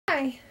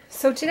Hi,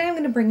 so today I'm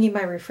going to bring you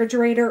my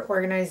refrigerator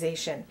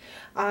organization.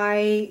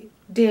 I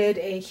did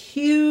a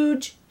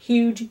huge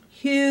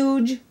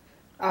clean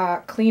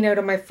out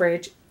of my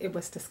fridge. It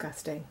was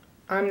disgusting.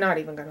 I'm not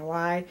even going to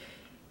lie.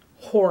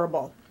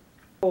 Horrible.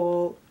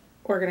 Whole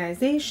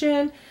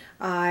organization.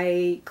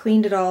 I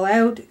cleaned it all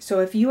out. So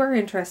if you are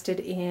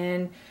interested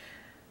in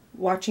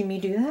watching me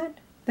do that,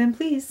 then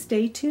please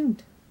stay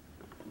tuned.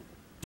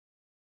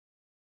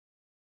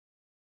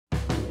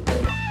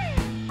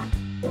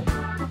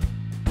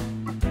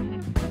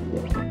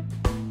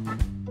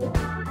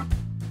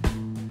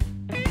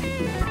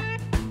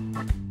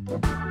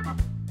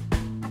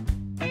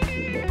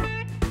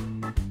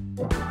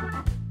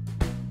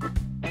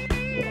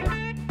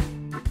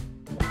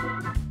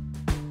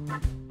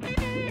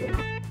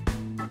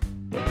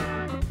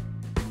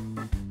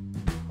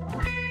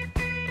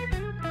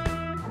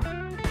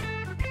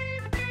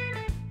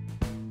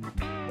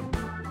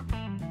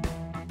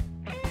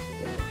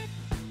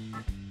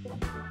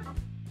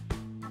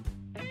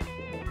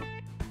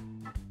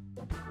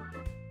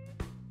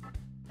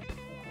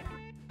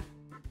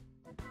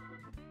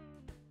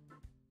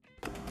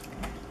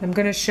 I'm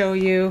going to show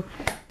you,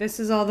 this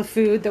is all the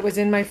food that was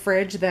in my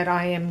fridge that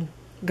I am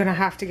going to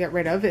have to get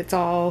rid of. It's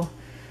all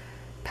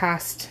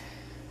past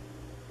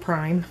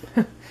prime,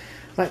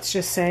 let's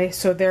just say.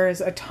 So there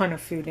is a ton of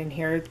food in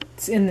here.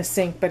 It's in the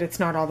sink, but it's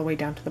not all the way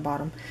down to the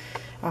bottom.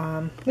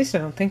 At least I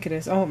don't think it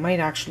is. Oh, it might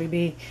actually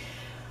be.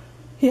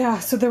 Yeah,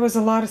 so there was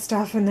a lot of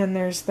stuff, and then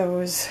there's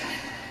those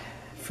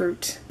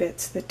fruit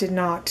bits that did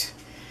not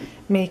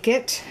make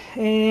it.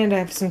 And I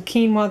have some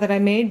quinoa that I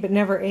made but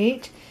never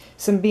ate.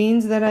 Some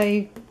beans that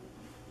I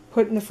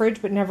put in the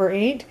fridge but never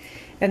ate.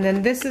 And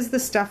then this is the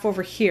stuff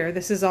over here.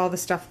 This is all the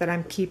stuff that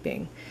I'm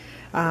keeping.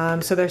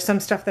 So there's some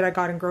stuff that I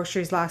got in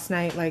groceries last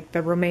night, like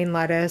the romaine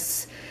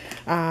lettuce,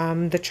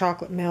 the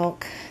chocolate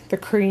milk, the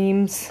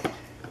creams,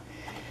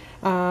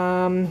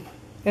 and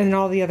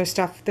all the other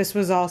stuff. This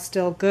was all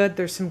still good.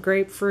 There's some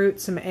grapefruit,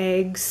 some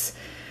eggs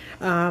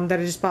that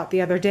I just bought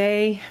the other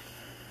day,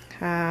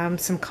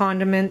 some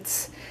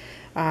condiments,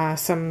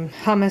 some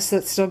hummus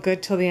that's still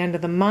good till the end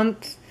of the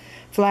month.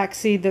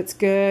 Flaxseed that's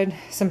good,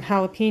 some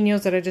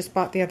jalapenos that I just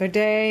bought the other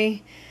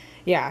day.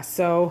 Yeah,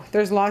 so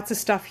there's lots of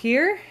stuff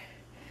here.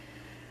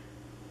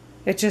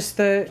 It's just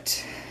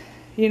that,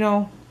 you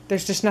know,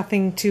 there's just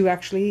nothing to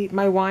actually eat.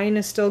 My wine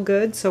is still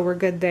good, so we're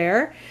good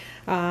there.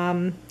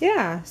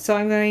 Yeah, so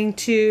I'm going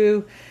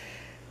to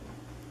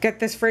get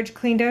this fridge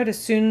cleaned out as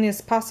soon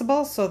as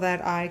possible so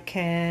that I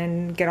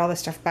can get all this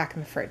stuff back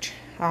in the fridge.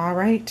 All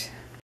right.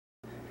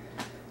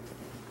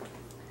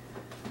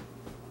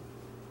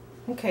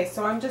 Okay,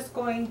 so I'm just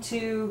going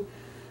to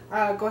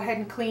go ahead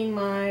and clean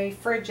my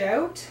fridge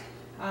out.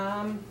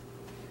 Pardon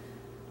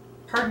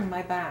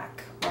my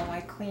back while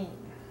I clean.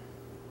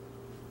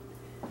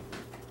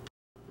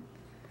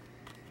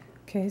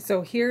 Okay,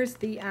 so here's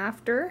the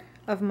after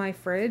of my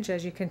fridge.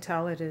 As you can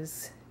tell, it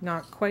is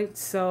not quite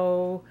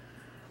so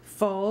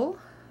full.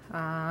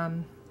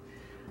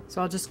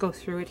 So I'll just go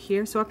through it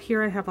here. So up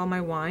here I have all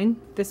my wine.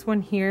 This one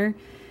here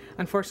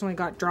unfortunately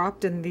got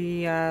dropped and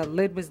the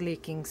lid was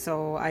leaking,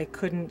 so I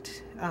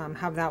couldn't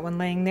have that one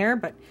laying there,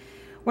 but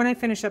when I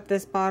finish up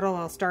this bottle,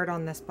 I'll start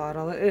on this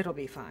bottle. It'll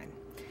be fine.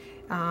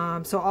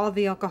 So all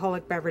the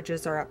alcoholic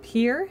beverages are up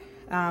here.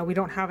 We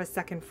don't have a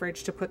second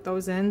fridge to put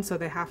those in, so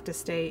they have to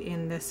stay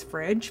in this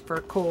fridge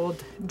for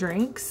cold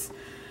drinks.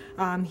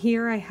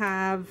 Here I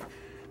have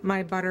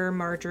my butter,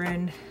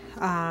 margarine,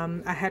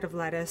 a head of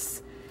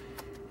lettuce,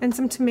 and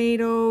some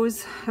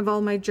tomatoes. I have all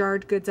my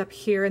jarred goods up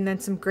here, and then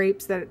some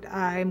grapes that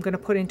I'm going to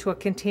put into a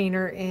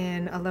container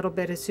in a little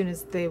bit as soon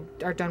as they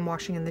are done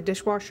washing in the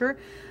dishwasher.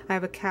 I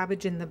have a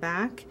cabbage in the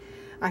back.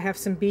 I have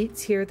some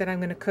beets here that I'm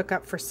going to cook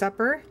up for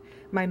supper.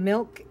 My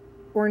milk,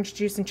 orange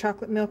juice and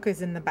chocolate milk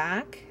is in the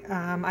back.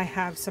 I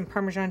have some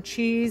Parmesan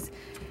cheese,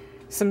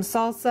 some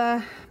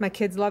salsa. My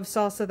kids love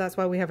salsa, that's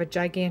why we have a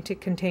gigantic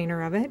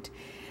container of it.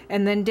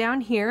 And then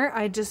down here,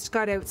 I just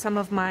got out some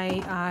of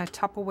my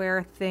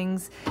Tupperware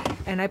things,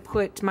 and I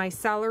put my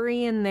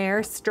celery in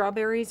there.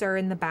 Strawberries are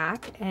in the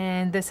back,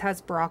 and this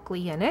has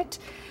broccoli in it.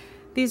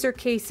 These are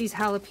Casey's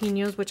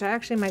jalapenos, which I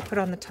actually might put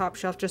on the top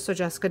shelf just so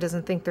Jessica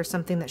doesn't think there's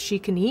something that she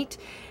can eat.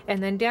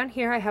 And then down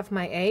here, I have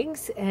my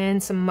eggs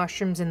and some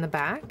mushrooms in the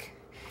back.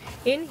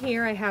 In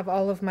here, I have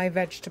all of my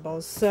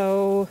vegetables.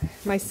 So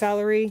my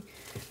celery,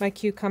 my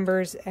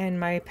cucumbers, and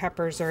my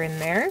peppers are in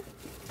there.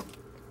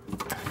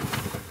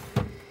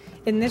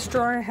 In this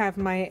drawer, I have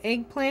my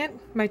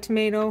eggplant, my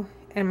tomato,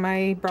 and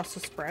my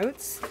Brussels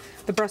sprouts.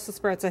 The Brussels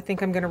sprouts I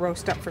think I'm going to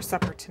roast up for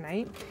supper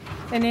tonight.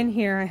 And in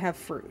here, I have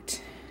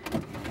fruit.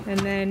 And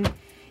then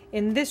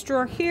in this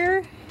drawer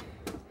here,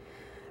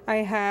 I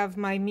have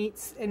my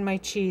meats and my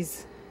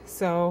cheese.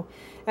 So,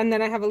 and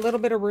then I have a little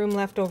bit of room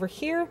left over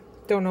here.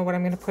 Don't know what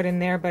I'm going to put in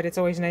there, but it's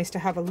always nice to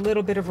have a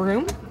little bit of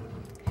room.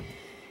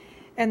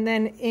 And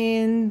then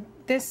in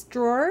this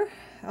drawer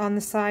on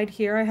the side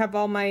here, I have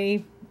all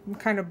my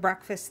kind of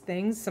breakfast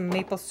things, some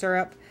maple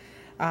syrup.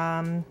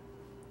 I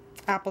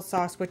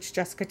applesauce, which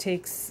Jessica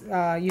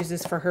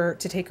uses for her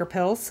to take her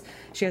pills.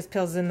 She has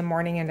pills in the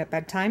morning and at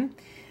bedtime.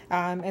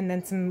 And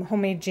then some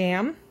homemade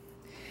jam.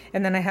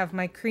 And then I have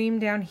my cream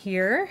down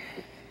here.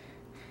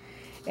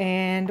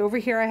 And over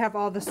here I have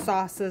all the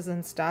sauces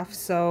and stuff.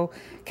 So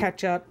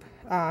ketchup,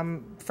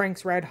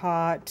 Frank's Red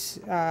Hot,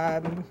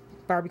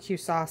 barbecue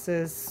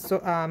sauces, so,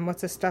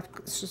 what's this stuff,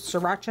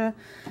 sriracha.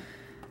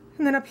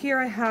 And then up here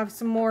I have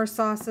some more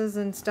sauces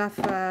and stuff.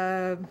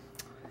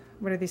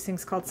 What are these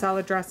things called?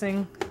 Salad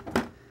dressing,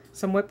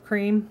 some whipped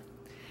cream.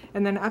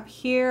 And then up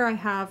here I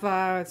have,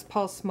 it's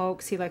Paul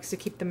smokes. He likes to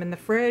keep them in the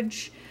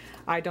fridge.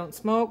 I don't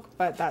smoke,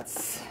 but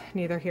that's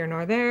neither here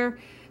nor there.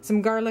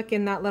 Some garlic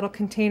in that little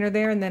container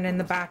there, and then in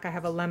the back I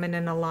have a lemon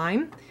and a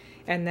lime.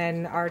 And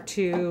then our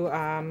two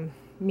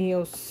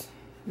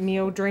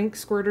Mio drink,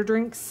 squirter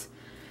drinks.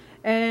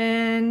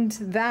 And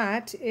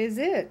that is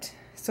it.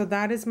 So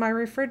that is my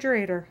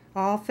refrigerator,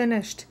 all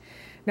finished.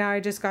 Now I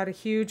just got a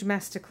huge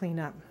mess to clean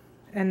up,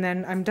 and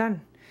then I'm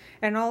done.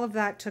 And all of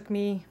that took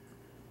me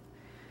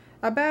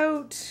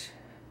about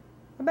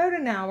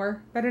an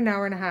hour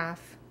and a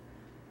half.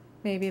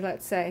 Maybe,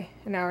 let's say,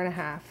 an hour and a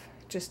half.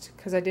 Just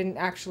because I didn't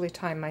actually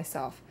time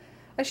myself.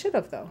 I should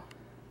have, though.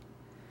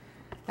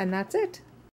 And that's it.